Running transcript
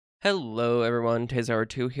Hello, everyone.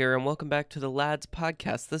 Taser2 here, and welcome back to the Lads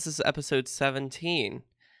Podcast. This is episode 17.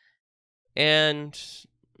 And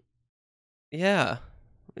yeah,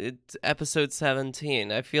 it's episode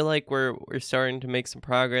 17. I feel like we're starting to make some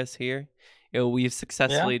progress here. We've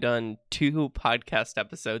successfully done 2 podcast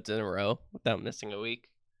episodes in a row without missing a week.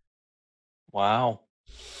 Wow.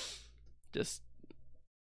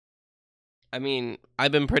 I've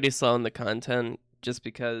been pretty slow on the content just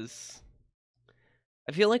because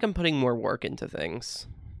I feel like I'm putting more work into things.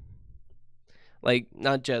 Like,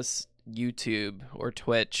 not just YouTube or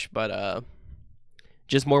Twitch, but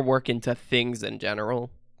just more work into things in general.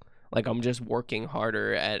 Like, I'm just working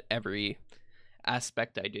harder at every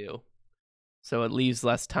aspect I do. So it leaves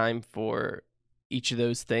less time for each of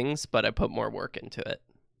those things, but I put more work into it.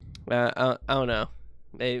 I don't know.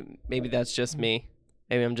 Maybe that's just me.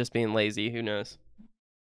 Maybe I'm just being lazy. Who knows?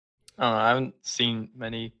 I don't know. I haven't seen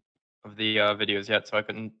many of the videos yet, so I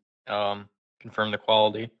couldn't confirm the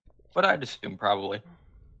quality. But I'd assume probably.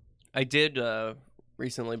 I did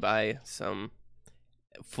recently buy some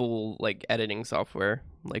full editing software,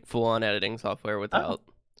 like full on editing software without,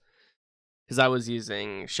 because I was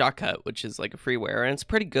using Shotcut, which is like a freeware, and it's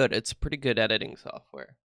pretty good. It's pretty good editing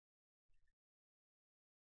software.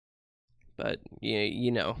 But you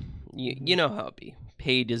know how it be.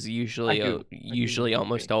 Paid is usually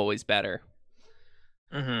almost always better.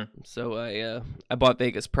 Mm-hmm. So I bought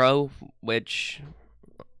Vegas Pro, which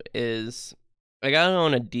is, I got it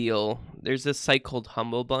on a deal. There's this site called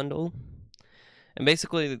Humble Bundle, and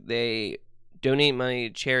basically they donate money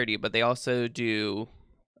to charity, but they also do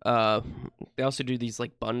these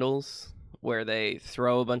like bundles where they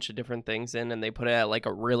throw a bunch of different things in and they put it at like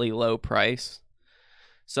a really low price.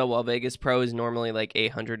 So while Vegas Pro is normally like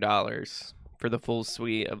 $800 for the full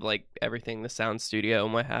suite of like everything, the sound studio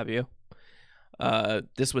and what have you,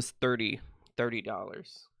 this was $30.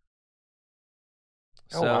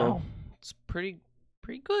 So wow. it's pretty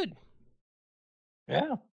good.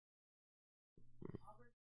 Yeah.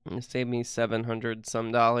 It saved me $700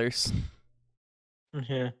 some dollars,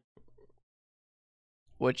 Yeah.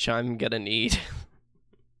 which I'm gonna need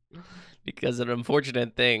because an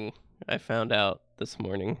unfortunate thing I found out this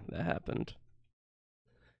morning that happened.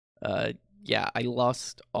 Yeah, I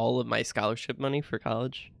lost all of my scholarship money for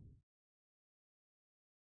college.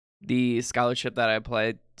 The scholarship that I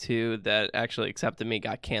applied to that actually accepted me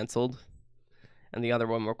got canceled, and the other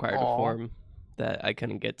one required a form that I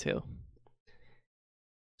couldn't get to.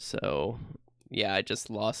 So, yeah, I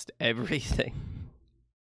just lost everything.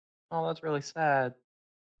 Oh, that's really sad.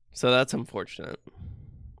 So that's unfortunate.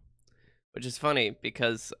 Which is funny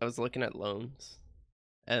because I was looking at loans,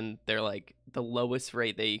 and they're like, the lowest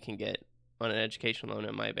rate that you can get on an education loan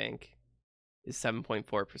at my bank is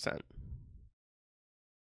 7.4%.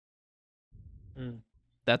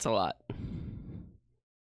 That's a lot.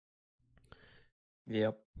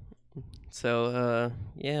 Yep. So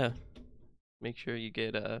yeah, make sure you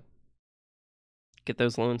get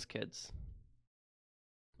those loans, kids.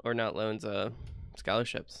 Or not loans,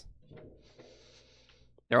 scholarships.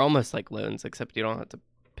 They're almost like loans, except you don't have to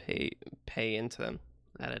pay into them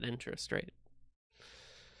at an interest rate.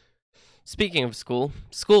 Speaking of school's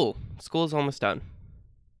almost done.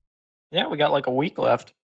 Yeah, we got like a week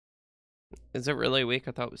left. Is it really a week?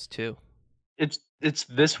 I thought it was 2. It's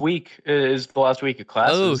this week is the last week of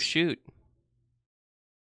classes. Oh shoot!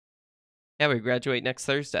 Yeah, we graduate next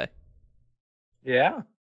Thursday. Yeah.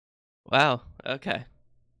 Wow. Okay.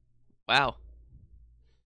 Wow.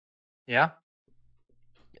 Yeah.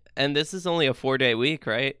 And this is only a 4-day week,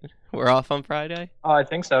 right? We're off on Friday? I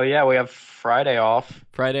think so. Yeah, we have Friday off.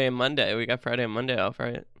 Friday and Monday. We got Friday and Monday off,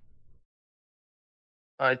 right?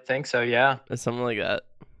 I think so. Yeah. Something like that.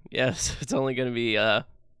 Yes, it's only going to be how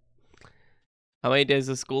many days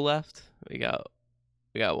of school left? We got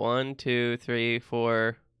 1, 2, 3,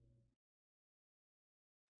 4,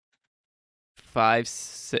 5,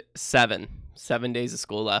 6, 7. 7 days of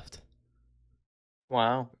school left.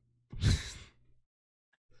 Wow.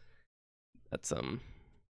 That's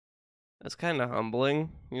kind of humbling,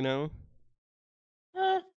 you know?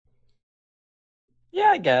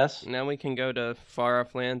 Yeah, I guess. Now we can go to far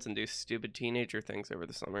off lands and do stupid teenager things over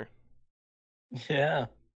the summer. Yeah.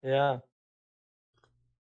 Yeah.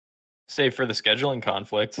 Save for the scheduling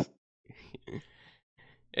conflicts.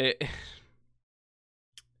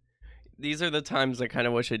 These are the times I kind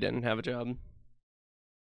of wish I didn't have a job.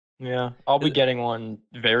 Yeah, I'll be getting one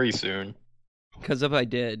very soon. Because if I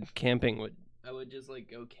did, I would just like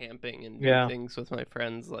go camping and do things with my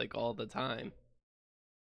friends like all the time.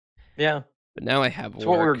 Yeah. But now I have It's work.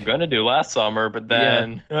 what we were gonna do last summer, but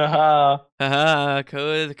then COVID.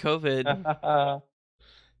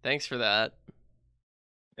 Thanks for that.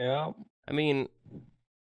 Yeah. I mean,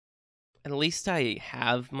 at least I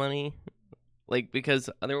have money. Like, because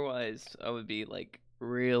otherwise I would be, like,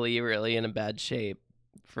 really, really in a bad shape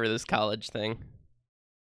for this college thing.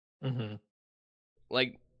 Mm-hmm.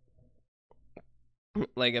 Like,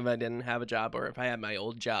 like if I didn't have a job or if I had my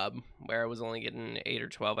old job where I was only getting 8 or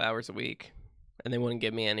 12 hours a week and they wouldn't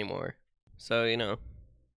give me any more. So,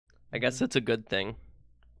 I guess Mm-hmm. it's a good thing.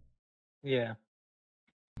 Yeah.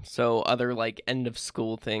 So, other like end of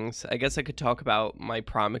school things. I guess I could talk about my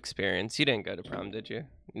prom experience. You didn't go to prom, did you?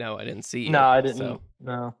 No, I didn't see No, you. I So, didn't.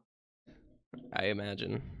 No. I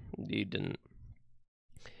imagine you didn't.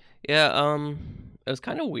 Yeah, it was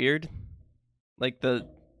kind of weird. Like the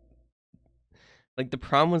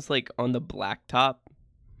prom was like on the blacktop.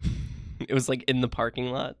 It was like in the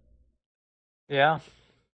parking lot. Yeah.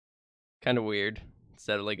 Kind of weird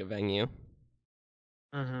instead of like a venue.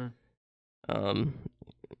 Mm-hmm. Um,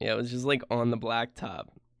 yeah, it was just like on the blacktop.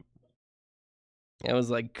 It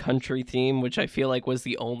was like country theme, which I feel like was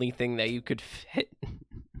the only thing that you could fit.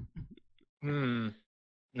 Hmm.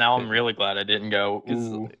 Now I'm really glad I didn't go. Because,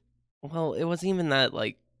 Ooh. well, it wasn't even that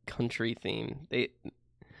like country theme.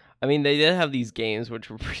 I mean, they did have these games which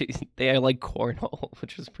were pretty. They had like cornhole,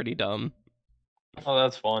 which was pretty dumb. Oh,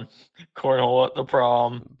 that's fun. Cornhole at the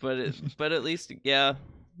prom. But at least, yeah.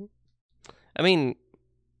 I mean,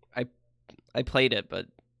 I I played it, but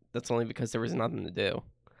that's only because there was nothing to do.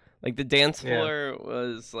 Like the dance Yeah. floor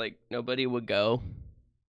was like nobody would go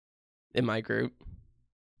in my group.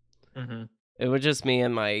 Mm-hmm. It was just me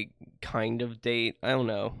and my kind of date. I don't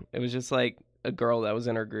know. It was just like a girl that was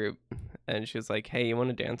in her group, and she was like, "Hey, you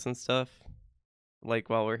want to dance and stuff? Like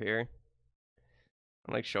while we're here?"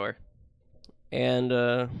 I'm like, "Sure." And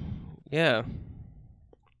yeah.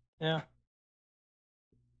 Yeah.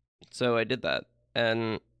 So I did that,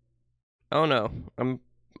 and I don't know.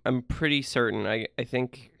 I'm pretty certain. I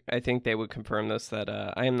think they would confirm this that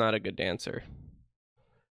I am not a good dancer.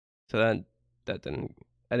 So that didn't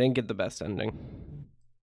I didn't get the best ending.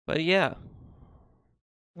 But yeah,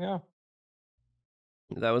 Yeah.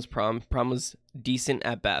 that was prom. Prom was decent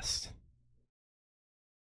at best.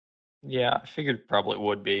 Yeah. I figured probably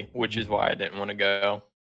would be, which is why I didn't want to go.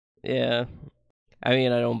 Yeah. I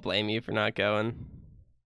mean, I don't blame you for not going.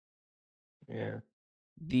 Yeah.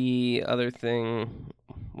 The other thing,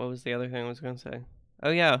 what was the other thing I was going to say? Oh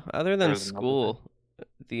yeah, other There than was another thing.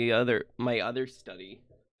 school, my other study,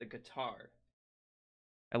 the guitar.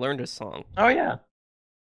 I learned a song. Oh yeah.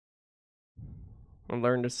 I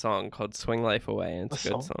learned a song called "Swing Life Away," and The it's a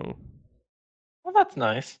good song. song. Well, that's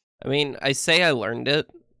nice. I mean, I say I learned it,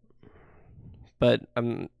 but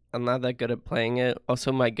I'm not that good at playing it.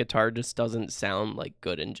 Also, my guitar just doesn't sound like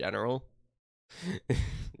good in general Is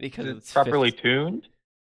because it it's properly 50. tuned?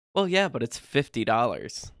 Well, yeah, but it's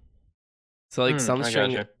 $50. So like I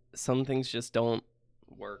gotcha. some things just don't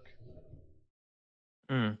work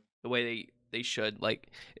Hmm. the way they should.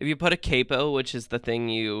 Like if you put a capo, which is the thing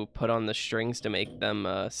you put on the strings to make them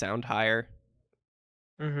sound higher.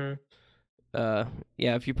 Mm-hmm. Uh,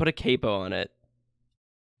 yeah, if you put a capo on it,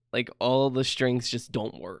 like all the strings just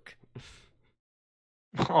don't work.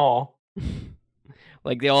 Oh.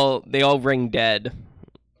 Like they all ring dead.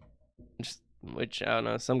 Which I don't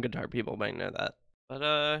know, some guitar people might know that.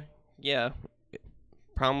 But yeah,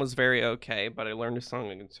 prom was very okay, but I learned a song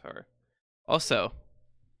on guitar. Also,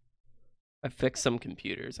 I fixed some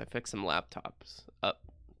computers. I fixed some laptops up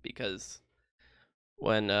because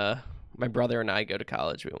when my brother and I go to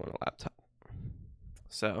college, we want a laptop.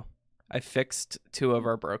 So I fixed two of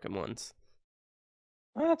our broken ones.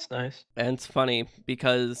 Oh, that's nice. And it's funny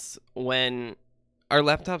because when our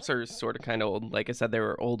laptops are sort of kind of old, like I said, they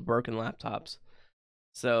were old broken laptops.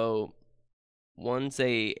 So one's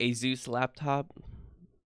a Asus laptop.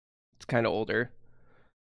 It's kind of older,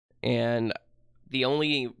 and the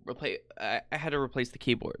only I had to replace the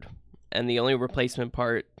keyboard, and the only replacement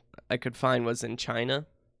part I could find was in China,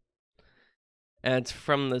 and it's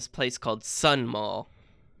from this place called Sun Mall.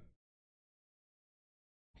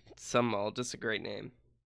 Sun Mall, just a great name.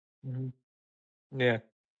 Mm-hmm. Yeah.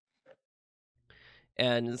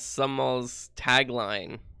 And Sun Mall's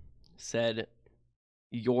tagline said,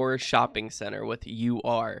 "Your shopping center with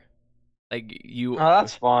UR." Like Oh,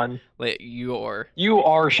 that's fun. like your. You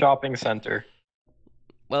are shopping center.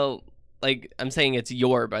 Well, like I'm saying it's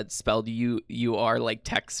your, but spelled UR like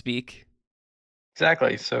tech speak.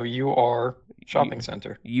 Exactly. So you are You, shopping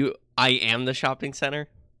center. I am the shopping center.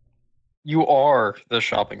 You are the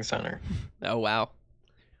shopping center. Oh wow,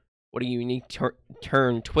 what a unique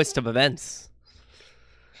turn twist of events.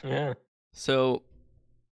 Yeah. So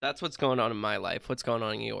that's what's going on in my life. What's going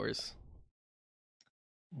on in yours?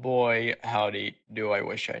 Boy, howdy, do I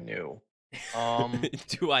wish I knew. Um,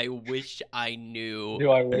 Do I wish I knew?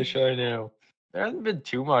 do I wish I knew? There hasn't been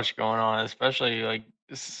too much going on, especially like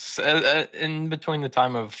in between the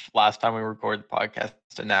time of last time we recorded the podcast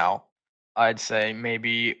to now. I'd say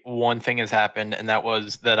maybe one thing has happened, and that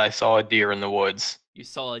was that I saw a deer in the woods. You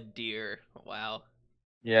saw a deer. Wow.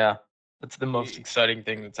 Yeah, that's the most You, exciting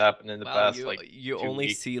thing that's happened in the wow, past you like you 2 only weeks.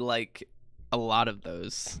 see like a lot of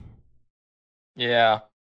those. Yeah,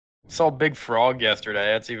 saw a big frog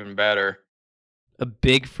yesterday. That's even better. A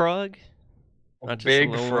big frog? A Not just a big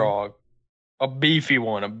little one? frog, a beefy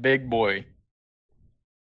one, a big boy.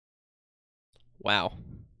 Wow.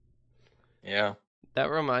 Yeah. That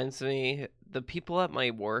reminds me, the people at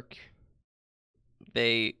my work,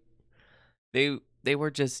 they they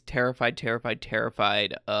were just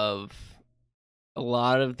terrified of a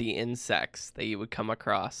lot of the insects that you would come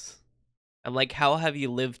across. I'm like, how have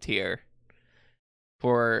you lived here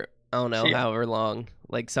for I don't know See, however long?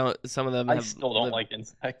 Like some of them I have still don't lived. like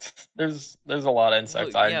insects. There's a lot of Well,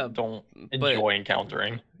 insects I yeah, don't but enjoy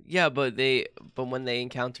encountering. yeah, but when they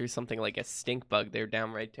encounter something like a stink bug, they're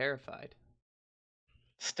downright terrified.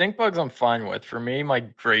 Stink bugs I'm fine with. For me, my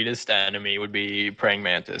greatest enemy would be praying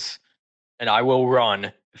mantis, and I will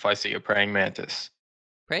run if I see a praying mantis.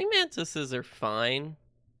 Praying mantises are fine,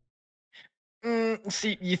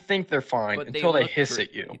 See, you think they're fine but until they hiss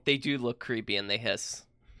at you. they do look creepy and they hiss.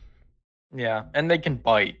 Yeah, and they can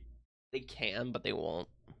bite. They can, but they won't.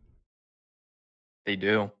 They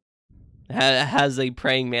do. Has a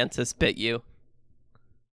praying mantis bit you?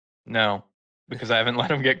 No, because I haven't let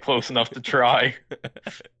them get close enough to try.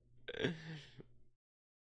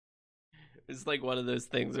 It's like one of those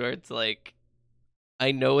things where it's like,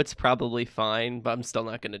 I know it's probably fine, but I'm still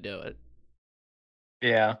not gonna do it.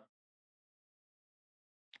 Yeah.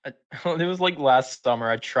 It was like last summer.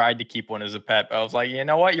 I tried to keep one as a pet, but I was like, you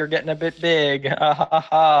know what? You're getting a bit big. Ha ha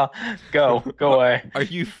ha. Go away.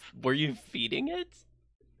 Were you feeding it?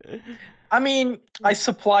 I mean, I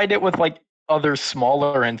supplied it with like other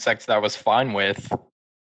smaller insects that I was fine with.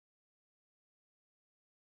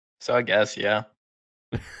 So I guess, yeah.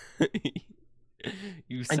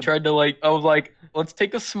 You I some tried to like, I was like, let's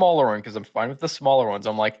take a smaller one because I'm fine with the smaller ones.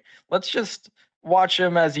 I'm like, let's just watch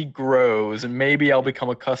him as he grows and maybe I'll become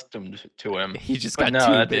accustomed to him. he just But got no,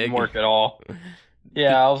 too that didn't big. work at all.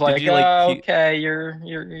 Yeah, I was Did like, you like okay,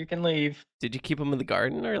 you can leave. did you keep him in the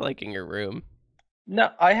garden or like in your room?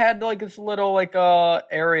 No, I had like this little like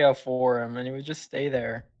area for him and he would just stay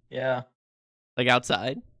there. Yeah. Like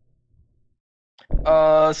outside?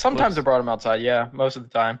 Sometimes I Whoops. brought him outside, yeah, most of the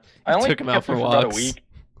time. I You only took him out kept for him for about a walks. week.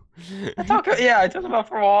 I took him out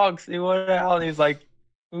for walks. He went out and he's like,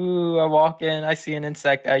 ooh, I walk in, I see an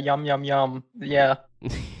insect, yum yum yum. Yeah.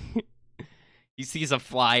 He sees a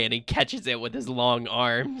fly and he catches it with his long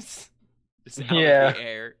arms just out of Yeah. the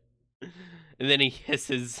air. And then he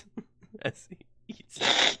hisses as he eats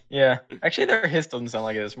it. Yeah. Actually their hiss doesn't sound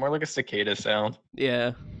like it. It's more like a cicada sound.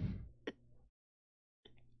 Yeah.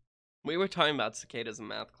 We were talking about cicadas in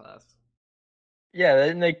math class. Yeah,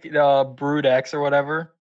 they make brood X or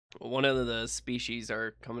whatever. One of the species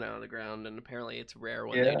are coming out of the ground, and apparently it's rare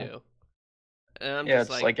when they Yeah. do. And I'm Yeah, just it's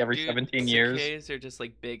like, like every dude, 17 years. cicadas are just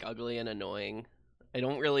like big, ugly, and annoying. I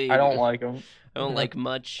don't I don't really, like them. I don't Yeah. like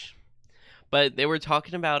much. But they were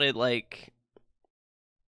talking about it like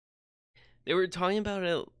they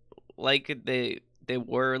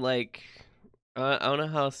were like, I don't know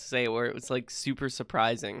how to say it, where it was like super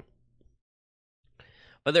surprising.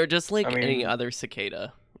 But they're just I like any mean, other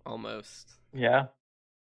cicada, almost. yeah.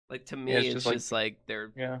 Like to Yeah, me, it's it's just like just like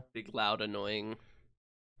they're yeah. big, loud, annoying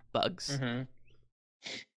bugs. Mhm.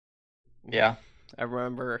 Yeah. I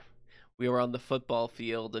remember we were on the football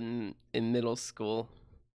field in middle school,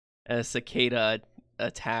 and a cicada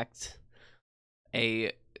attacked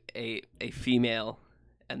a a female,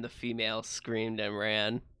 and the female screamed and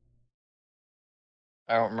ran,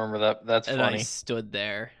 I don't remember that. That's and I funny. stood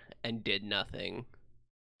there and did nothing.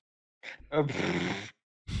 Uh,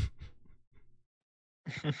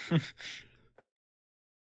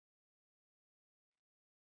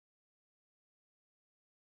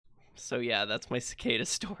 So yeah, that's my cicada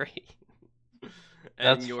story. And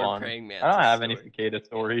That's your fun. praying I don't mantis have any story. cicada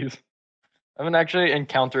stories. I haven't actually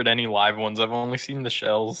encountered any live ones. I've only seen the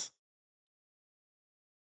shells.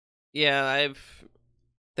 Yeah, I've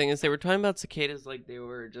thing is they were talking about cicadas like they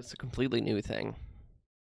were just a completely new thing.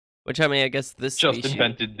 Which I mean, I guess this Just species.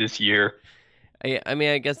 invented this year. I mean,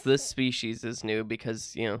 I guess this species is new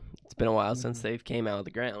because it's been a while since Mhm. they've came out of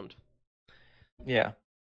the ground. Yeah.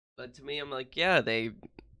 But to me, I'm like, yeah, they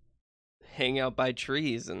hang out by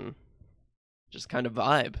trees and just kind of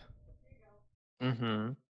vibe.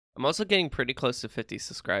 Mhm. I'm also getting pretty close to 50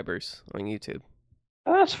 subscribers on YouTube.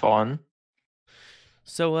 That's fun.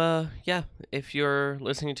 So, yeah, if you're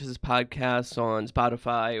listening to this podcast on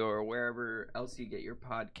Spotify or wherever else you get your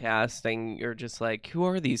podcast, and you're just like, who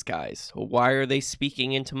are these guys? Why are they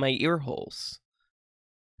speaking into my ear holes?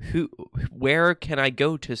 Where can I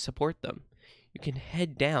go to support them? You can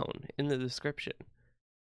head down in the description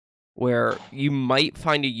where you might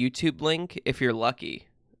find a YouTube link if you're lucky,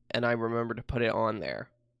 and I remember to put it on there.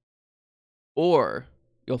 Or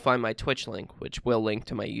you'll find my Twitch link, which will link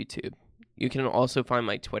to my YouTube. You can also find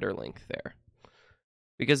my Twitter link there.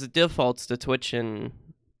 Because it defaults to Twitch and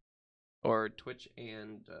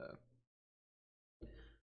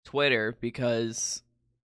Twitter, because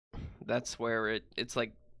that's where it's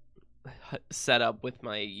like set up with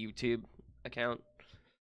my YouTube account.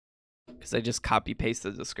 Because I just copy paste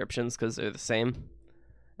the descriptions because they're the same.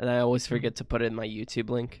 And I always forget to put in my YouTube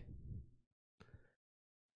link.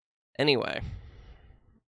 Anyway.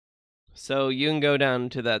 So you can go down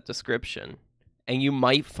to that description and you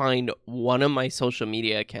might find one of my social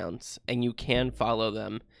media accounts and you can follow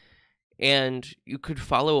them. And you could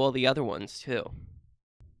follow all the other ones too.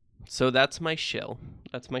 So that's my shill.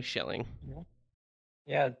 That's my shilling.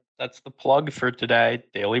 Yeah, that's the plug for today.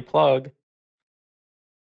 Daily plug.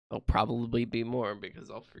 There'll probably be more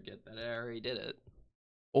because I'll forget that I already did it.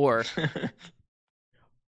 Or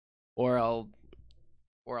I'll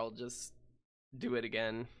just do it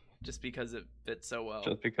again just because it fits so well.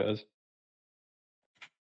 Just because.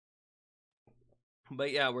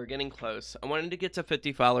 But yeah, we're getting close. I wanted to get to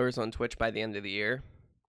 50 followers on Twitch by the end of the year.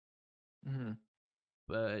 Mm-hmm.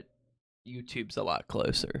 But YouTube's a lot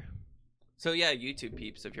closer. So yeah, YouTube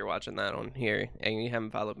peeps, if you're watching that on here and you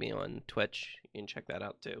haven't followed me on Twitch, you can check that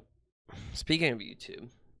out too. Speaking of YouTube,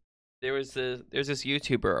 there's this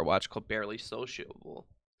YouTuber I watch called Barely Sociable.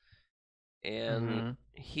 And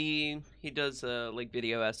he does like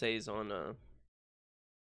video essays on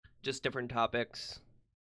just different topics.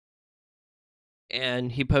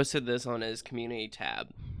 And he posted this on his community tab.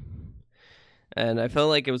 And I felt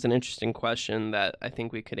like it was an interesting question that I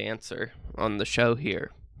think we could answer on the show here.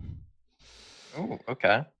 Oh,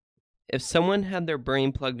 okay. If someone had their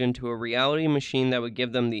brain plugged into a reality machine that would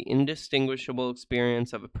give them the indistinguishable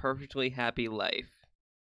experience of a perfectly happy life,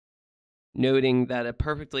 noting that a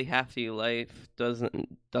perfectly happy life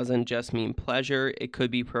doesn't just mean pleasure, it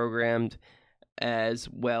could be programmed as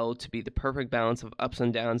well to be the perfect balance of ups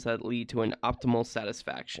and downs that lead to an optimal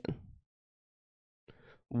satisfaction.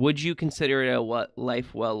 Would you consider it a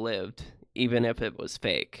life well lived, even if it was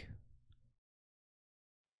fake?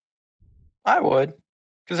 I would.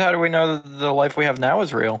 Because how do we know that the life we have now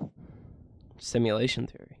is real? Simulation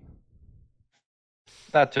theory.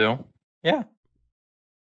 That too. Yeah.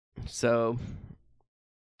 So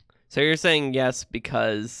you're saying yes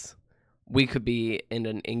because we could be in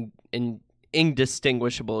an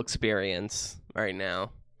indistinguishable experience right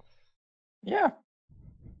now. Yeah.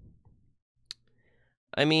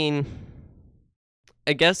 I mean,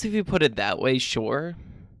 I guess if you put it that way, sure.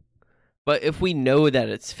 But if we know that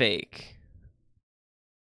it's fake,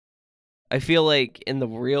 I feel like in the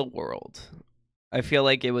real world, I feel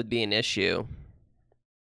like it would be an issue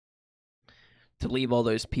to leave all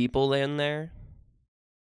those people in there.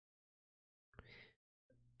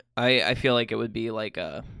 I feel like it would be like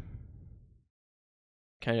a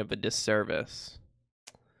kind of a disservice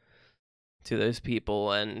to those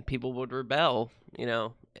people, and people would rebel. You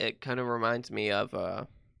know, it kind of reminds me of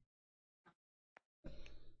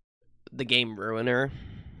the game Ruiner,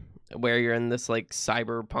 where you're in this like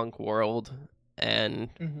cyberpunk world, and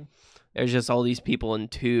there's just all these people in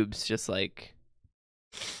tubes, just like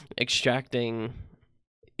extracting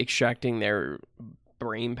their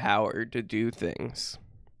brain power to do things.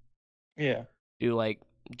 Yeah. Do like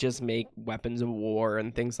just make weapons of war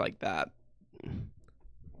and things like that.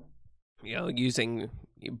 You know, using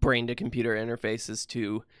brain to computer interfaces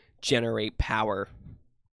to generate power,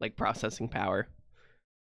 like processing power.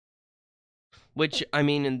 Which, I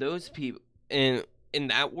mean, in those people, in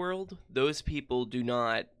that world, those people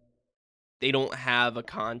they don't have a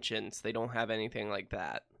conscience, they don't have anything like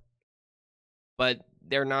that. But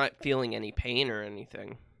they're not feeling any pain or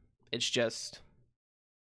anything. It's just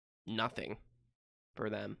nothing for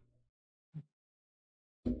them.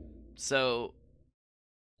 So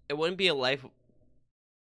it wouldn't be a life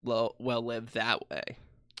well lived that way.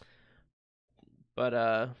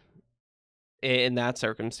 But in that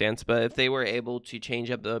circumstance, but if they were able to change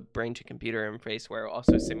up the brain to computer interface where it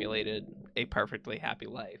also simulated a perfectly happy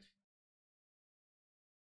life,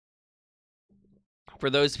 for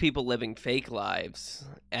those people living fake lives,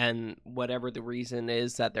 and whatever the reason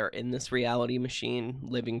is that they're in this reality machine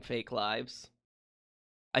living fake lives,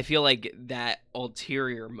 I feel like that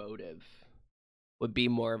ulterior motive would be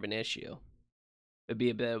more of an issue. It'd be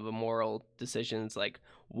a bit of a moral decision. It's like,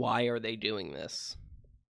 why are they doing this?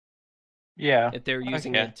 Yeah. If they're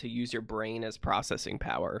using Okay. it to use your brain as processing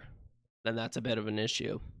power, then that's a bit of an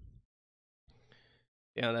issue.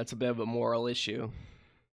 Yeah, that's a bit of a moral issue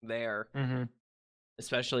there, Mm-hmm.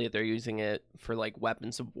 especially if they're using it for like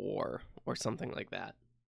weapons of war or something like that.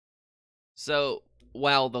 So,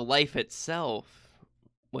 while the life itself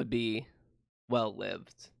would be well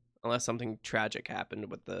lived, unless something tragic happened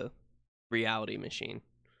with the reality machine.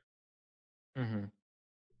 Mm-hmm.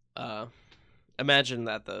 Uh, Imagine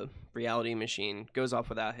that the reality machine goes off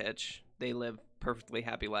without a hitch. They live perfectly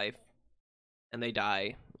happy life, and they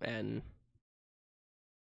die, and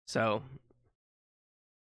so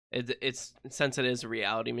it's since it is a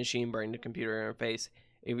reality machine brain to computer interface.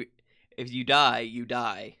 If you die, you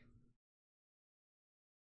die.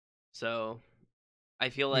 So Yeah.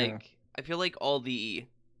 I feel like all the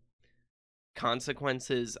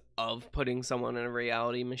consequences of putting someone in a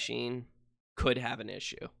reality machine could have an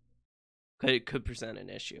issue. Could present an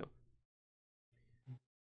issue.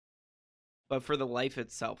 But for the life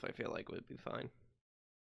itself, I feel like it would be fine.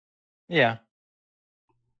 Yeah.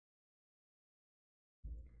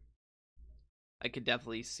 I could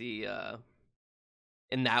definitely see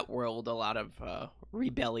in that world a lot of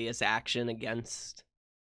rebellious action against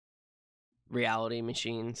reality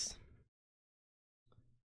machines.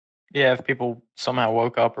 Yeah. If people somehow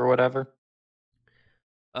woke up or whatever.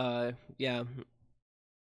 Yeah,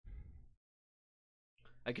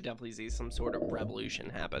 I could definitely see some sort of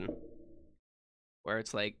revolution happen where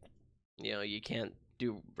it's like, you can't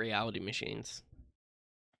do reality machines.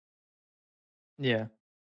 Yeah.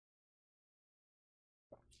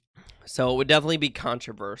 So it would definitely be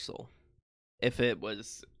controversial if it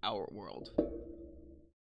was our world,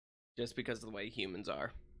 just because of the way humans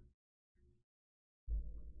are.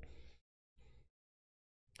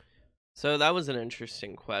 So that was an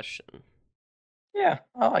interesting question. Yeah.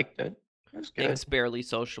 I liked it. It was good. Thanks, Barely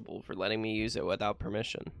Sociable, for letting me use it without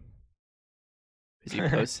permission. Because you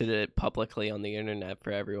posted it publicly on the internet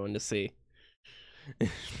for everyone to see.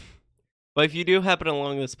 But if you do happen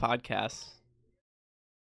along this podcast,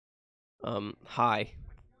 hi.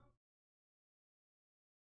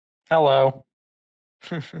 Hello.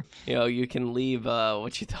 You can leave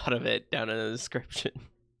what you thought of it down in the description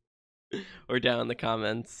or down in the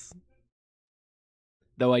comments.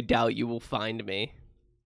 Though I doubt you will find me,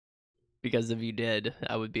 because if you did,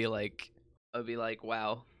 I would be like,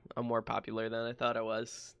 wow, I'm more popular than I thought I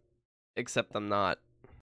was. Except I'm not.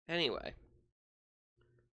 Anyway,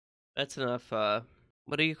 that's enough.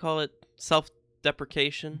 What do you call it?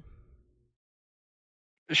 Self-deprecation.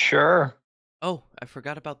 Sure. Oh, I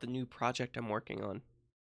forgot about the new project I'm working on.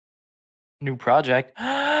 New project.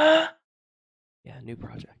 Yeah, new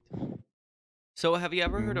project. So, have you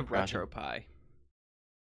ever heard New of project. RetroPie?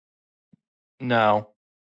 No.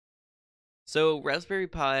 So, Raspberry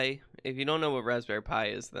Pi, if you don't know what Raspberry Pi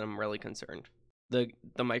is, then I'm really concerned. The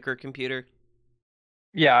microcomputer?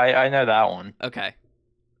 Yeah, I know that one. Okay.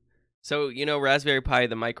 So, Raspberry Pi,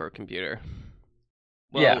 the microcomputer.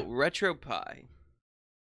 Yeah. Well, RetroPie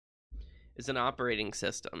is an operating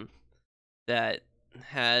system that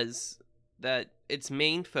has that its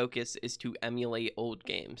main focus is to emulate old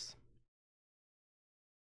games.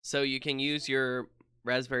 So you can use your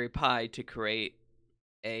Raspberry Pi to create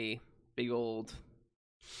a big old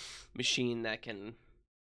machine that can,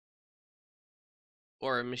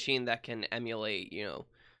 or a machine that can emulate,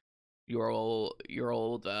 your old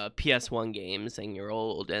PS1 games and your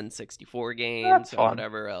old N64 That's games and fun.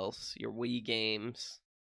 whatever else, your Wii games.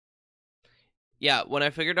 Yeah, when I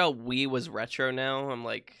figured out Wii was retro now, I'm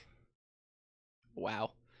like,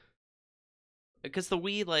 wow. Because the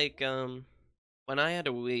Wii, like, when I had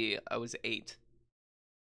a Wii, I was 8.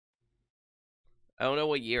 I don't know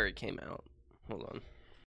what year it came out. Hold on.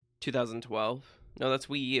 2012? No, that's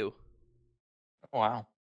Wii U. Wow.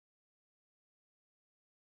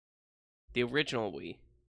 The original Wii.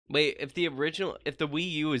 Wait, if the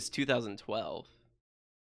Wii U is 2012.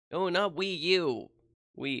 Oh, not Wii U.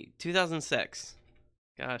 Wii 2006.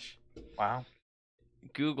 Gosh. Wow.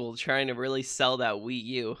 Google trying to really sell that Wii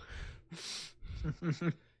U.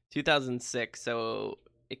 2006, so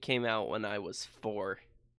it came out when I was 4.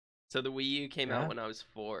 So the Wii U came out Yeah. when I was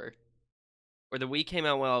 4. Or the Wii came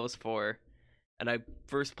out when I was 4, and I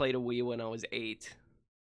first played a Wii when I was 8.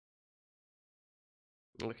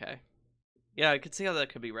 Okay. Yeah, I could see how that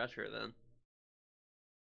could be retro then.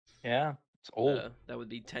 Yeah. It's old. That would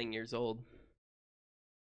be 10 years old,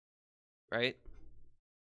 right?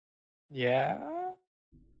 Yeah.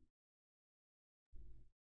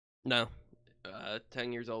 No.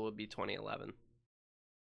 10 years old would be 2011.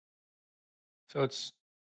 So it's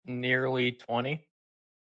nearly 20.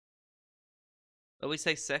 Let we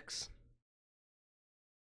say 6?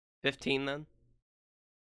 15 then?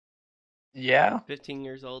 Yeah. 15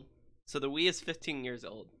 years old. So the Wii is 15 years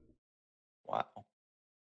old. Wow.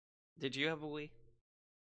 Did you have a Wii?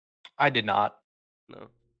 I did not. No.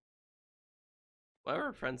 One of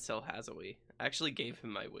our friends still has a Wii. I actually gave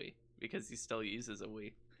him my Wii because he still uses a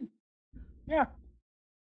Wii. Yeah.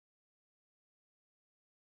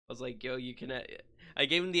 I was like, yo, you can. I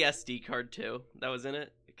gave him the SD card too that was in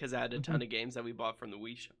it because I had a ton of games that we bought from the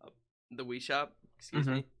Wii shop. The Wii shop, excuse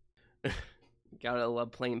me. Gotta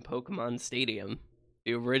love playing Pokemon Stadium,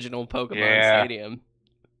 the original Pokemon Stadium.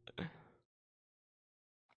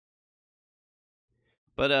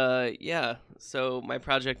 But yeah, so my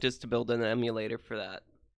project is to build an emulator for that,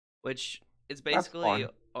 which is basically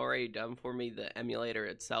already done for me, the emulator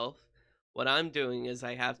itself. What I'm doing is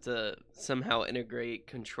I have to somehow integrate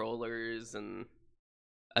controllers and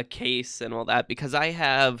a case and all that because I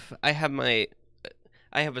have a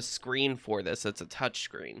screen for this. It's a touch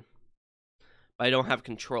screen. But I don't have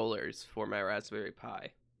controllers for my Raspberry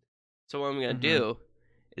Pi. So what I'm going to do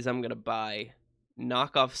is I'm going to buy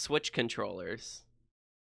knockoff Switch controllers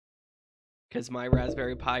because my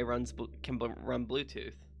Raspberry Pi can run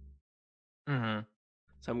Bluetooth. So I'm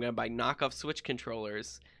going to buy knockoff Switch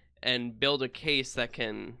controllers and build a case that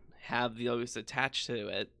can have those attached to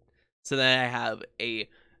it so that I have a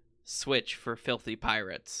Switch for Filthy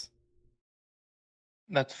Pirates.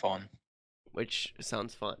 That's fun. Which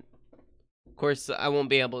sounds fun. Of course, I won't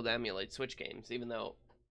be able to emulate Switch games, even though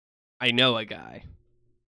I know a guy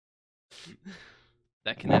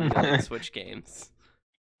that can emulate Switch games.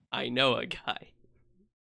 I know a guy.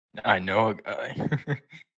 I know a guy.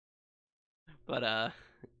 But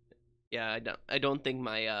yeah, I don't think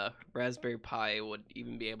my Raspberry Pi would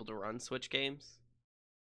even be able to run Switch games.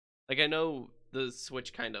 Like I know the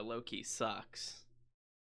Switch kind of low key sucks,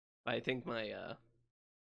 but I think my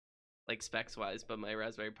like specs wise, but my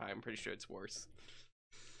Raspberry Pi, I'm pretty sure it's worse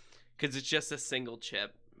because it's just a single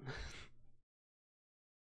chip.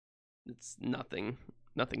 It's nothing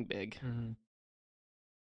big.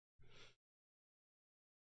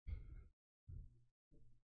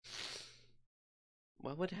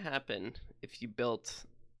 What would happen if you built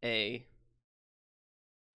a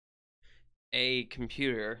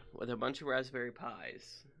computer with a bunch of Raspberry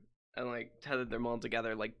Pis and like tethered them all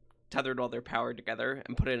together, like tethered all their power together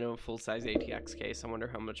and put it in a full-size ATX case? I wonder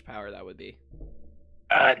how much power that would be.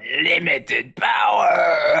 Unlimited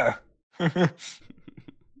power.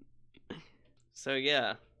 So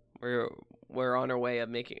yeah, we're on our way of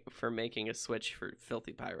making a Switch for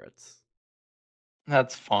Filthy Pirates.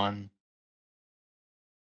 That's fun.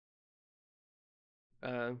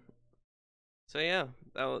 So yeah,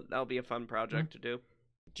 that'll be a fun project to do.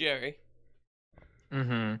 Jerry,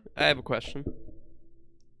 I have a question.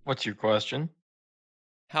 What's your question?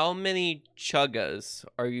 How many chuggas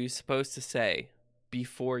are you supposed to say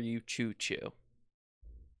before you choo-choo?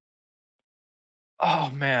 Oh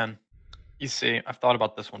man. You see, I've thought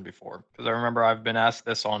about this one before because I remember I've been asked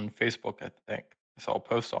this on Facebook, I think. I saw a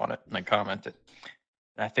post on it and I commented.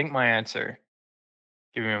 And I think my answer,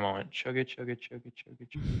 give me a moment. Chugga, chugga, chugga, chugga,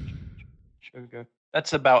 chugga, chugga, chugga.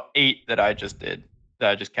 That's about 8 that I just did, that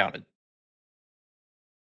I just counted.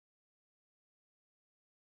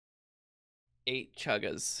 8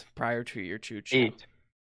 chuggas prior to your choo-choo. 8.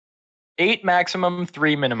 8 maximum,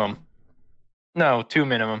 3 minimum. No, 2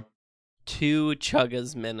 minimum. 2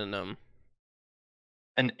 chuggas minimum.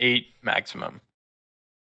 And 8 maximum.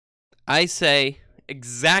 I say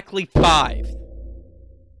exactly 5.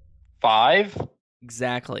 5?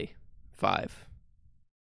 Exactly 5.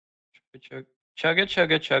 Chugga,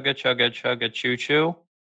 chugga, chugga, chugga, chugga, choo choo.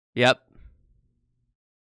 Yep.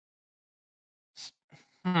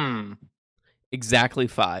 Exactly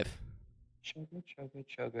 5. Chugga, chugga,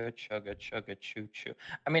 chugga, chugga, chugga, choo choo.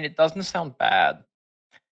 I mean, it doesn't sound bad,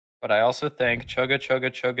 but I also think chugga,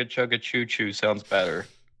 chugga, chugga, chugga, choo choo sounds better.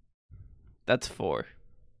 That's 4.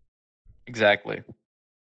 Exactly.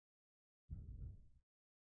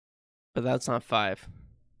 But that's not 5.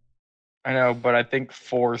 I know, but I think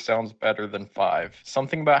 4 sounds better than 5.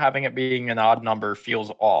 Something about having it being an odd number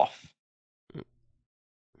feels off.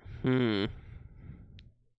 Chugga,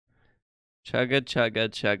 chugga,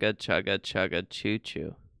 chugga, chugga, chugga, choo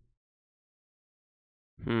choo.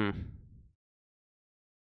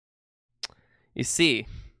 You see,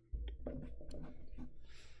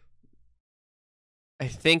 I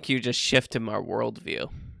think you just shifted my worldview.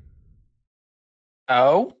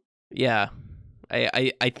 Oh, Yeah.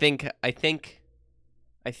 I think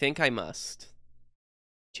I must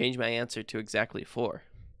change my answer to exactly 4.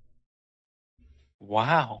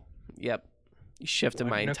 wow. Yep. You shifted What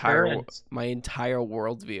my an entire occurrence.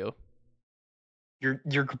 worldview.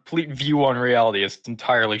 Your complete view on reality is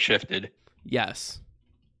entirely shifted. Yes.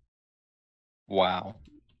 Wow.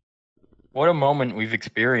 What a moment we've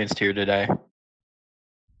experienced here today.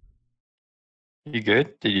 You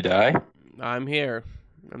good? Did you die? I'm here.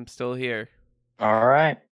 I'm still here. All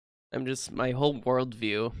right. My whole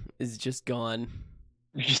worldview is just gone.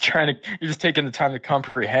 You're just taking the time to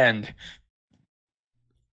comprehend.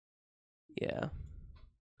 Yeah.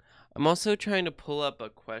 I'm also trying to pull up a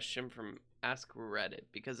question from Ask Reddit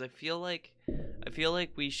because I feel like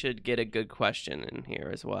we should get a good question in here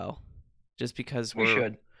as well. Just because We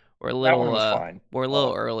should. we're a That one little was fine. we're a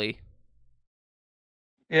little early.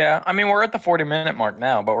 Yeah, I mean, we're at the 40-minute mark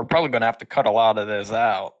now, but we're probably going to have to cut a lot of this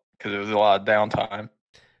out because it was a lot of downtime.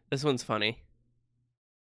 This one's funny.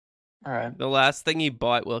 All right. The last thing you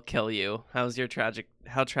bought will kill you. How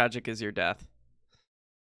tragic is your death?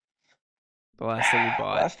 The last thing you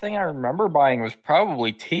bought. Last thing I remember buying was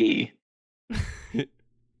probably tea. You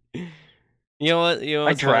know what? You know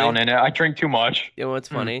I what's drown funny? in it. I drink too much. You know what's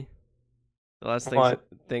Hmm. funny? The last What?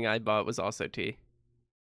 thing I bought was also tea.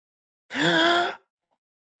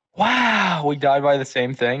 Wow, we died by the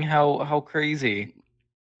same thing. How crazy.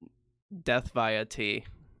 Death via tea.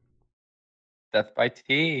 Death by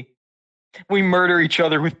tea. We murder each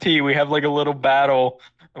other with tea. We have like a little battle,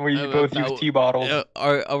 and we both use tea bottles.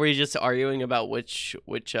 Are we just arguing about which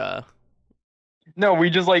No, we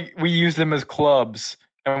just we use them as clubs,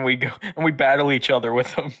 and we go and we battle each other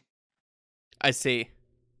with them. I see.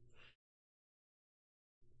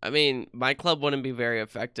 I mean, my club wouldn't be very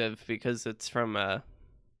effective because it's from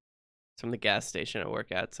the gas station I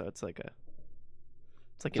work at, so it's like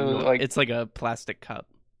So it's like a plastic cup.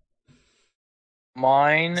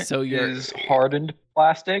 mine So is hardened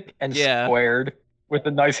plastic and Yeah. squared with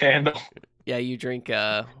a nice handle. Yeah, you drink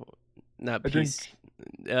not I drink peace.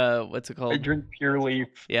 What's it I called? drink Pure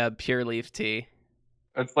Leaf. Yeah, pure leaf tea.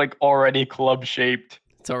 It's like already club shaped.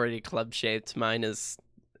 It's already club shaped. Mine is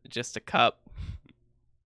just a cup.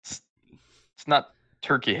 It's not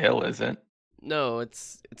Turkey Hill, is it? No,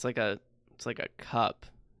 it's like a cup.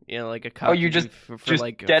 You know, like a cup. Oh, you just for just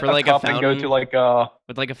like get for a like cup a and fountain go to like a.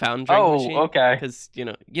 with like a fountain drink Oh, machine. okay. Because you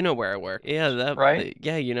know where I work. Yeah, Right?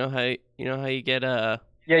 yeah, you know how you get Yeah.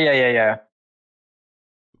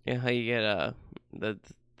 how you get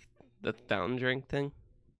the fountain drink thing.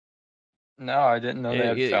 No, I didn't know they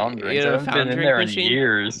had fountain drinks. You I know, haven't been in fountain there drink in machine.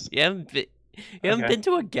 years. You haven't Okay. been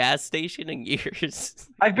to a gas station in years.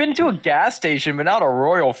 I've been to a gas station, but not a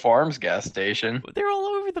Royal Farms gas station. They're all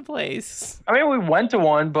over the place. I mean, we went to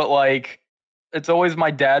one, but it's always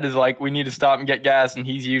my dad is like, we need to stop and get gas, and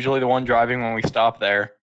he's usually the one driving when we stop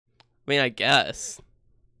there. I mean, I guess.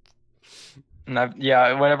 And I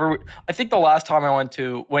think the last time I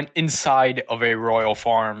went inside of a Royal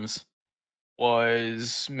Farms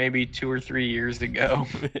was maybe 2 or 3 years ago.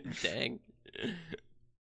 Dang.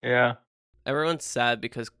 Yeah. Everyone's sad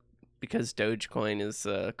because Dogecoin is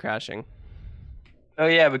crashing. Oh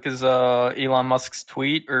yeah, because Elon Musk's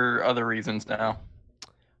tweet or other reasons now.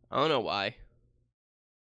 I don't know why.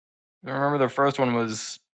 I remember the first one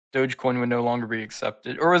was Dogecoin would no longer be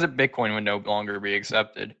accepted, or was it Bitcoin would no longer be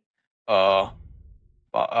accepted? To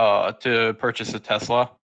purchase a Tesla.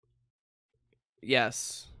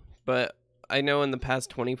 Yes, but I know in the past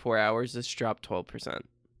 24 hours it's dropped 12%.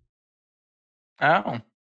 Oh.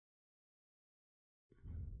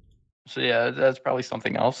 So yeah, that's probably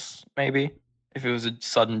something else, maybe, if it was a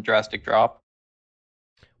sudden drastic drop.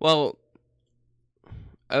 Well,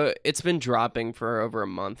 it's been dropping for over a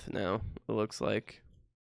month now. It looks like.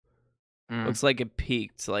 Looks like it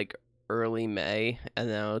peaked like early May, and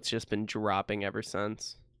now it's just been dropping ever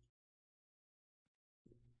since.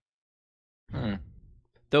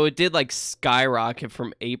 Though it did like skyrocket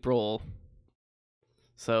from April,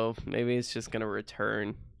 so maybe it's just gonna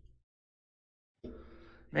return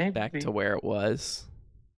back to where it was.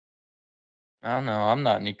 I don't know. I'm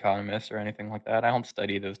not an economist or anything like that. I don't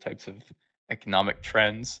study those types of economic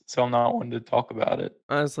trends, so I'm not one to talk about it.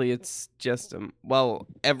 Honestly, it's just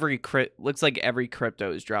looks like every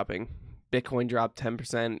crypto is dropping. Bitcoin dropped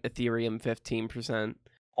 10%, Ethereum 15%.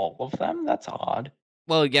 All of them? That's odd.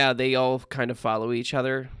 Well, yeah, they all kind of follow each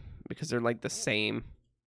other because they're like the same.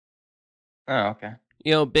 Oh, okay.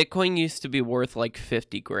 You know, Bitcoin used to be worth like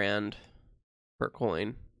 50 grand per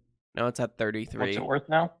coin. Now it's at 33. What's it worth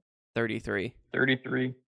now? 33.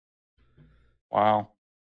 33. Wow.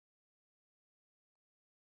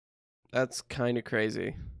 That's kind of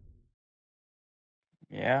crazy.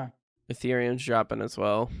 Yeah. Ethereum's dropping as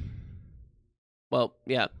well. Well,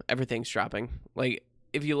 yeah, everything's dropping. Like,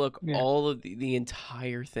 if you look, Yeah. all of the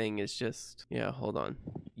entire thing is just, yeah, hold on.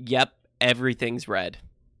 Yep, everything's red.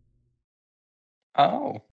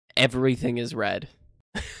 Oh. Everything is red.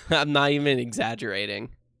 I'm not even exaggerating.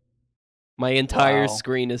 My entire Wow.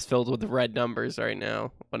 screen is filled with red numbers right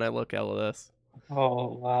now when I look at all this. Oh,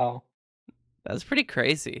 wow. That's pretty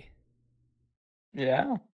crazy.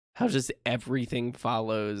 Yeah. How just everything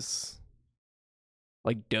follows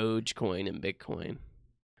like Dogecoin and Bitcoin.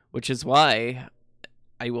 Which is why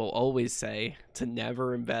I will always say to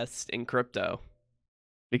never invest in crypto.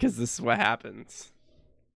 Because this is what happens.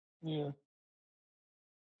 Yeah.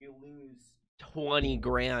 You lose 20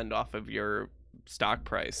 grand off of your stock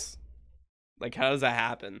price. Like, how does that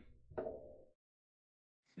happen?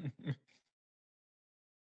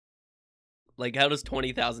 Like, how does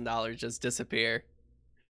 $20,000 just disappear?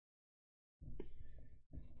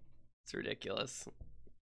 It's ridiculous.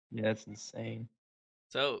 Yeah, that's insane.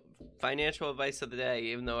 So, financial advice of the day,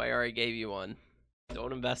 even though I already gave you one,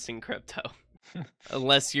 don't invest in crypto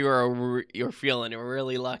unless you're feeling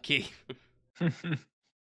really lucky.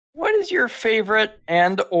 What is your favorite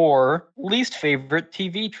and or least favorite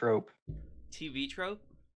TV trope? TV trope?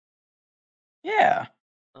 Yeah.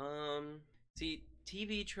 See,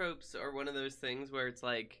 TV tropes are one of those things where it's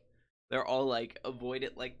like they're all like avoid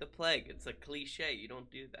it like the plague. It's a cliche. You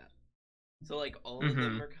don't do that. So like all of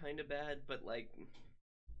them Mm-hmm. are kind of bad, but like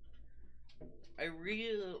I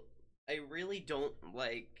really I really don't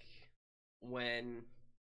like when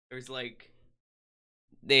there's like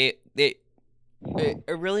they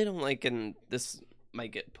I really don't like, and this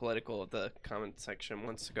might get political if the comment section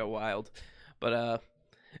wants to go wild, but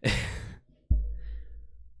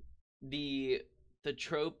the the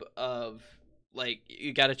trope of like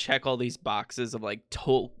you got to check all these boxes of like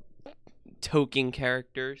token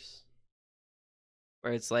characters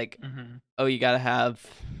where it's like, Mm-hmm. oh, you got to have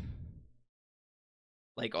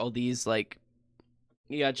like all these like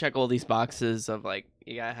you got to check all these boxes of like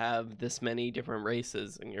you got to have this many different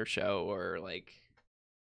races in your show, or like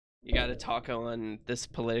you got to talk on this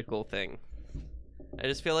political thing. I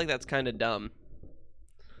just feel like that's kind of dumb.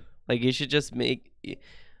 Like you should just make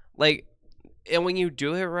like, and when you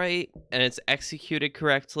do it right and it's executed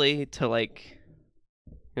correctly to like,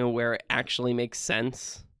 you know, where it actually makes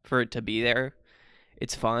sense for it to be there,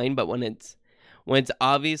 it's fine. But when it's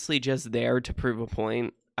obviously just there to prove a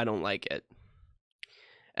point, I don't like it.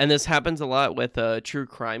 And this happens a lot with true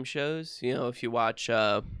crime shows. You know, if you watch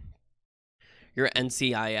your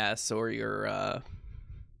NCIS or your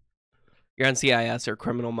NCIS or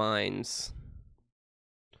Criminal Minds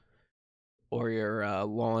or your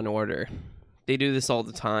Law and Order, they do this all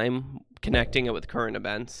the time, connecting it with current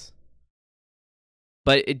events.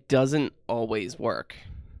 But it doesn't always work.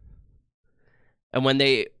 And when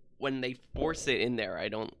they force it in there, I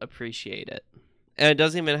don't appreciate it. And it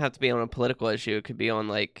doesn't even have to be on a political issue. It could be on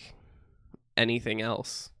like anything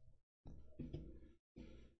else.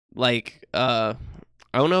 Like I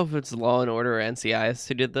don't know if it's Law and Order or NCIS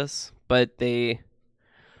who did this, but they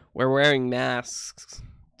were wearing masks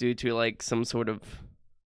due to like some sort of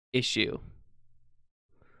issue.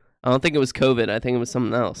 I don't think it was COVID. I think it was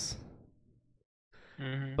something else.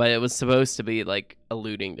 Mm-hmm. But it was supposed to be like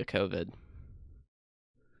alluding to COVID,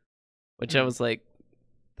 which I was like,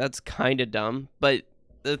 that's kind of dumb. But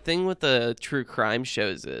the thing with the true crime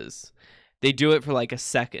shows is they do it for like a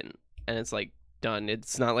second and it's like done.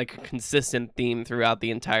 It's not like a consistent theme throughout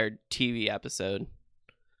the entire TV episode,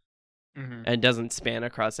 Mm-hmm. and it doesn't span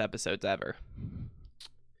across episodes ever.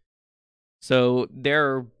 So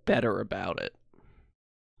they're better about it.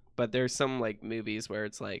 But there's some like movies where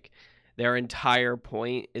it's like their entire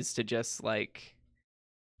point is to just like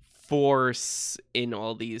force in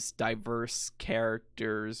all these diverse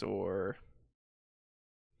characters, or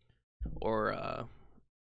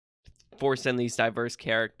force in these diverse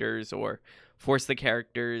characters, or force the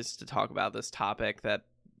characters to talk about this topic that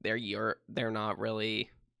they're not really,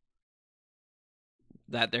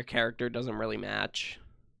 that their character doesn't really match.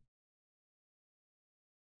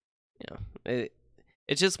 You know,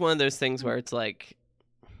 it's just one of those things where it's like,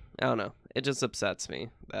 I don't know, it just upsets me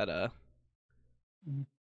that Mhm.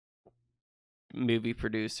 movie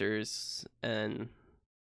producers and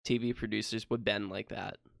TV producers would bend like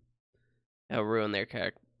that. It'll ruin their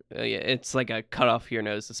character. Yeah, it's like a cut off your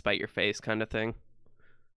nose to spite your face kind of thing.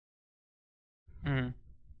 Mm-hmm.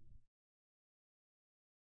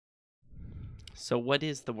 So, what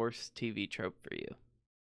is the worst TV trope for you?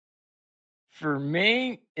 For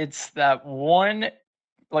me, it's that one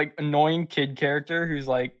like annoying kid character who's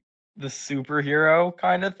like the superhero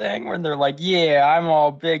kind of thing, when they're like, "Yeah, I'm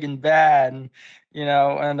all big and bad," and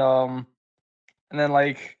and then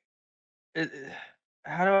like, it,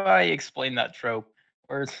 how do I explain that trope?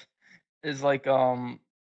 Where it's like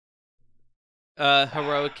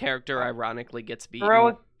Heroic character ironically gets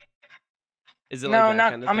beaten. heroic. Is it like No, that not.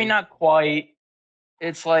 kind of I mean, thing? not quite.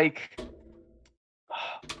 It's like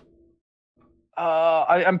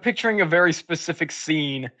I'm picturing a very specific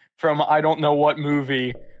scene from I don't know what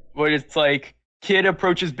movie, but it's like kid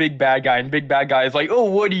approaches big bad guy, and big bad guy is like, "Oh,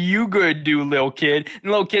 what are you gonna do, little kid?"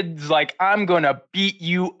 And little kid's like, "I'm gonna beat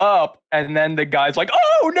you up," and then the guy's like,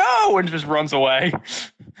 "Oh no!" and just runs away,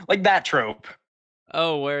 like that trope.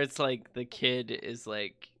 Oh, where it's like the kid is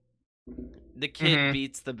like the kid Mm-hmm.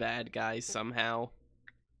 beats the bad guy somehow,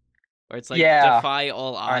 or it's like Yeah, defy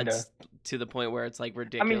all kinda. odds to the point where it's like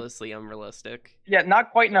I mean, ridiculously unrealistic. yeah,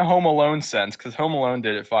 not quite in a Home Alone sense, because Home Alone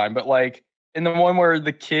did it fine, but like in the one where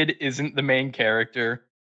the kid isn't the main character,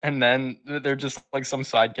 and then they're just like some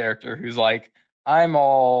side character who's like, "I'm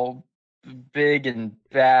all big and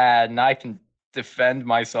bad, and I can defend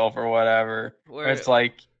myself or whatever." And Where it's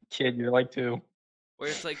like, kid, you're like two. where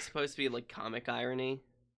it's like supposed to be like comic irony,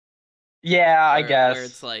 Yeah, I where guess,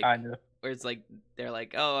 it's like kind of. they're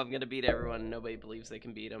like, oh, I'm gonna beat everyone, and nobody believes they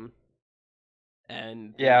can beat him,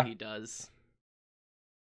 and then Yeah, he does.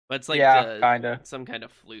 But it's like yeah, kind of. some kind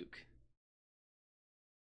of fluke,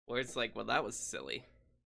 where it's like, well, that was silly.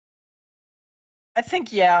 I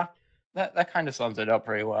think yeah, that kind of sums it up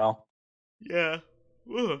pretty well. Yeah.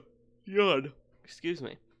 Ugh. Yawn. Excuse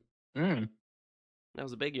me. Mm, That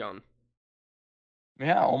was a big yawn.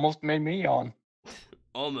 yeah, almost made me yawn.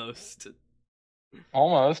 Almost.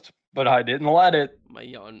 Almost, but I didn't let it. My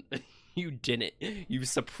yawn. You didn't. You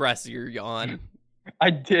suppress your yawn. I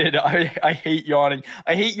did. I hate yawning.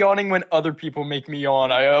 I hate yawning when other people make me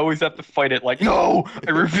yawn. I always have to fight it like, no,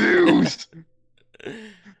 I refuse.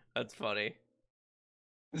 That's funny.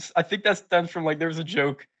 I think that stems from like there was a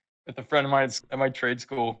joke with a friend of mine at my trade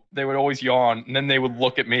school. They would always yawn and then they would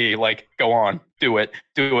look at me like, go on, do it,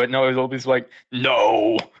 do it. And I was always like,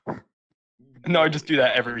 no. No, I just Don't do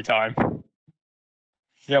that every yawn. time.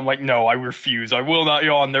 Yeah, I'm like, no, I refuse. I will not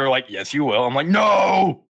yawn. They're like, yes, you will. I'm like,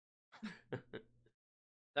 no.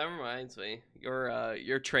 That reminds me.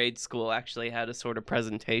 Your trade school actually had a sort of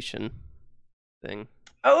presentation thing.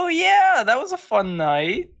 Oh yeah, that was a fun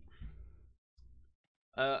night.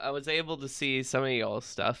 I was able to see some of y'all's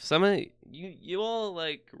stuff. Some of you all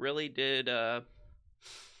like really did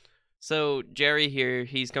so Jerry here,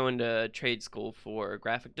 he's going to trade school for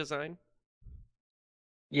graphic design.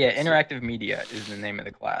 Yeah, So interactive media is the name of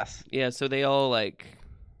the class. yeah, so they all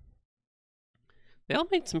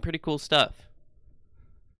made some pretty cool stuff.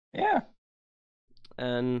 Yeah.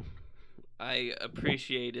 And I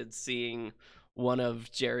appreciated seeing one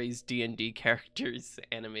of Jerry's D&D characters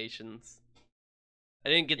animations. I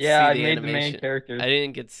didn't get to Yeah, see I the made the main animation. characters. I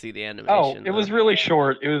didn't get to see the Oh, animation it though. was really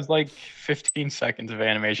short. It was like 15 seconds of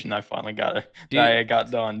animation I finally got it Do that you, I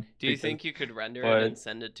got done do you because think you could render it and but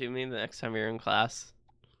send it to me the next time you're in class?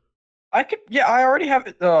 I could yeah, I already have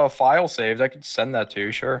the file saved. I could send that to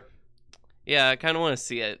you, sure. Yeah, I kind of want to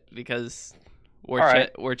see it because All right.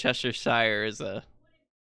 Worcestershire is a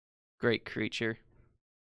great creature.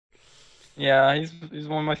 Yeah, he's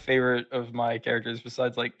one of my favorite of my characters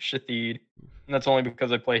besides like Shathid. And that's only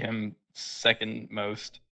because I play him second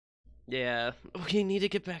most. Yeah, we need to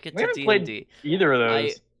get back We into haven't D and played D. either of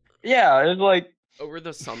I those. Yeah, it's over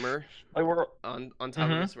the summer like we're on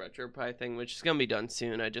top of mhm. this RetroPie thing, which is gonna be done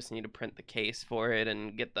soon. I just need to print the case for it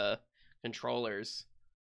and get the controllers.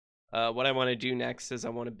 What I want to do next is I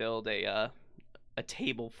want to build a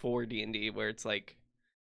table for D&D where it's like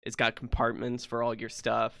it's got compartments for all your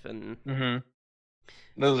stuff and Mhm.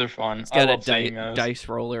 Those are fun. it's I got a love seeing those. dice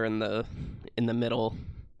roller in the middle,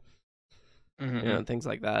 Mhm. things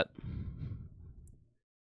like that.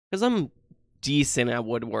 Cuz I'm decent at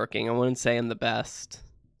woodworking. I wouldn't say I'm the best.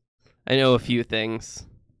 I know a few things,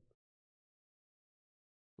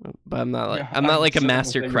 but Yeah, I'm I not was like a just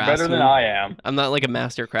gonna master say you're better than craftsman. I am. I'm not like a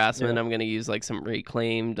master craftsman. Yeah. I'm going to use like some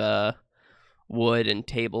reclaimed wood and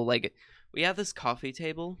table. Like we have this coffee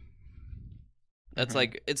table that's Mhm.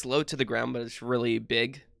 like it's low to the ground, but it's really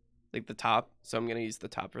big, like the top. So I'm gonna use the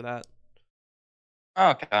top for that,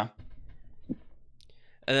 Okay.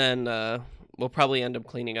 and then we'll probably end up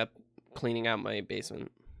cleaning out my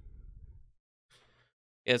basement.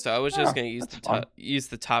 Yeah, so I was just Oh, gonna that's fun. use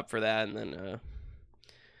the top for that, and then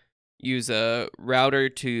use a router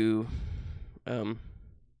to um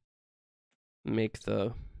make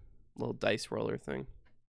the little dice roller thing.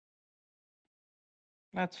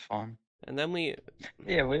 That's fun. and then we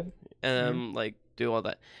Yeah, we. Mhm. like do all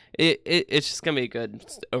that. It's just gonna be a good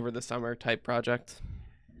over the summer type project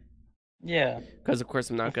Yeah, because of course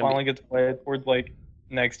I'm we'll not gonna be finally get to play it towards like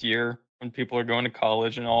next year when people are going to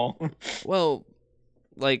college and all. well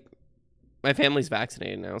like my family's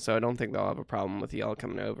vaccinated now, so I don't think they'll have a problem with y'all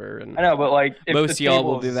coming over, I and know, but like if the most of y'all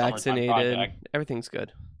will table is be a summertime vaccinated. project. Everything's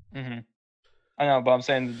good. Hmm. I know, but I'm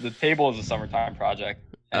saying the table is a summertime project,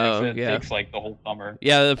 and if Oh it yeah, takes like the whole summer,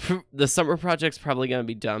 yeah. The summer project's probably gonna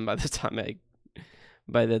be done by the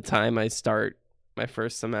time I start my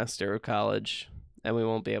first semester of college, and we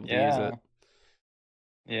won't be able to use it.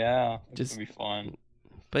 yeah, yeah, it's Just, gonna be fun.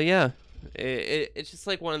 but yeah, it's just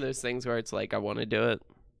like one of those things where it's like I want to do it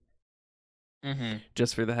Hmm.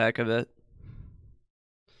 just for the heck of it.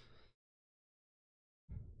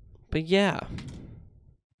 But yeah,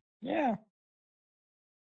 Yeah,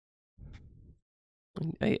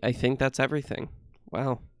 I think that's everything.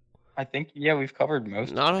 Wow, I think yeah we've covered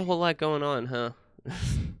most not a things. whole lot going on, huh?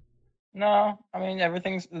 No, I mean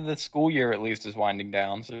everything's the school year at least is winding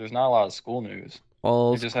down, so there's not a lot of school news. There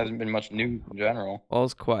all's just hasn't been much news in general.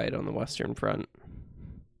 all's quiet on the Western Front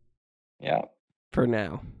Yeah, for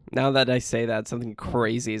now. Now that I say that, something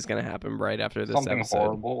crazy is gonna happen right after this something episode.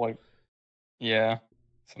 horrible like yeah,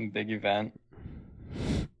 some big event.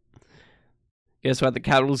 Guess what? The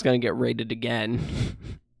Capitol's gonna get raided again.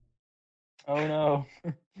 Oh no.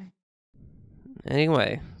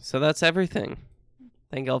 Anyway, so that's everything.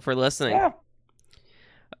 Thank y'all for listening. Yeah.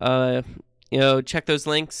 Uh, check those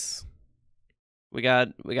links. We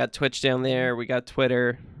got Twitch down there. We got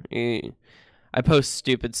Twitter. I post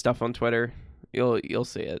stupid stuff on Twitter. You'll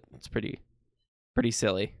see it. It's pretty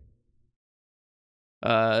silly.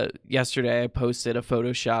 Yesterday I posted a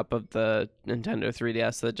Photoshop of the Nintendo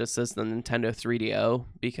 3DS that just says the Nintendo 3DO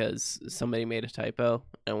because somebody made a typo.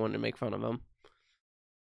 I wanted to make fun of them.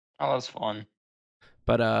 Oh, that's fun.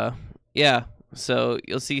 But yeah. So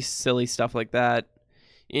you'll see silly stuff like that.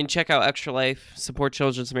 You can check out Extra Life, support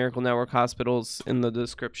Children's Miracle Network hospitals in the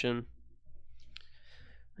description.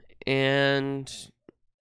 And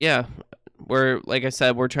yeah, like I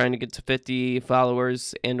said, we're trying to get to 50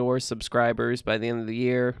 followers and or subscribers by the end of the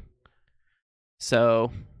year.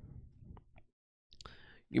 So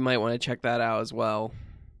you might want to check that out as well.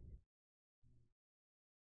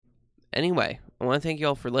 Anyway, I want to thank you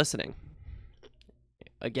all for listening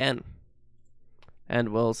again. And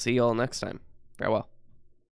we'll see you all next time. Farewell.